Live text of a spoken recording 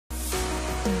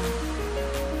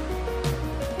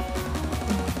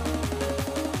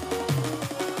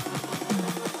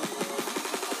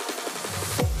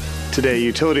Today,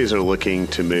 utilities are looking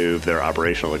to move their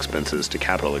operational expenses to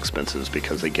capital expenses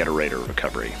because they get a rate of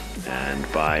recovery.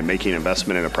 And by making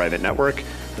investment in a private network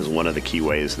is one of the key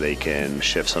ways they can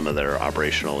shift some of their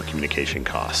operational communication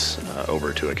costs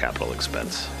over to a capital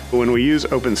expense. When we use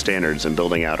open standards in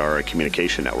building out our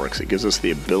communication networks, it gives us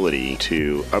the ability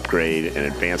to upgrade and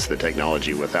advance the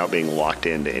technology without being locked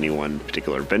into any one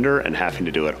particular vendor and having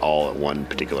to do it all at one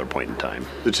particular point in time.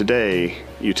 So today,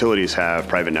 utilities have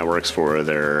private networks for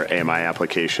their AMI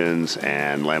applications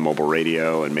and land mobile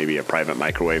radio and maybe a private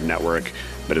microwave network.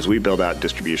 But as we build out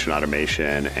distribution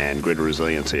automation and grid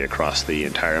resiliency across the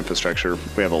entire infrastructure,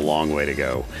 we have a long way to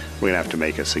go. We're going to have to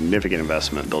make a significant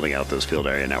investment building out those field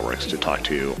area networks to talk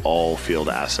to all field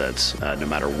assets, no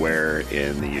matter where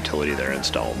in the utility they're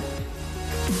installed.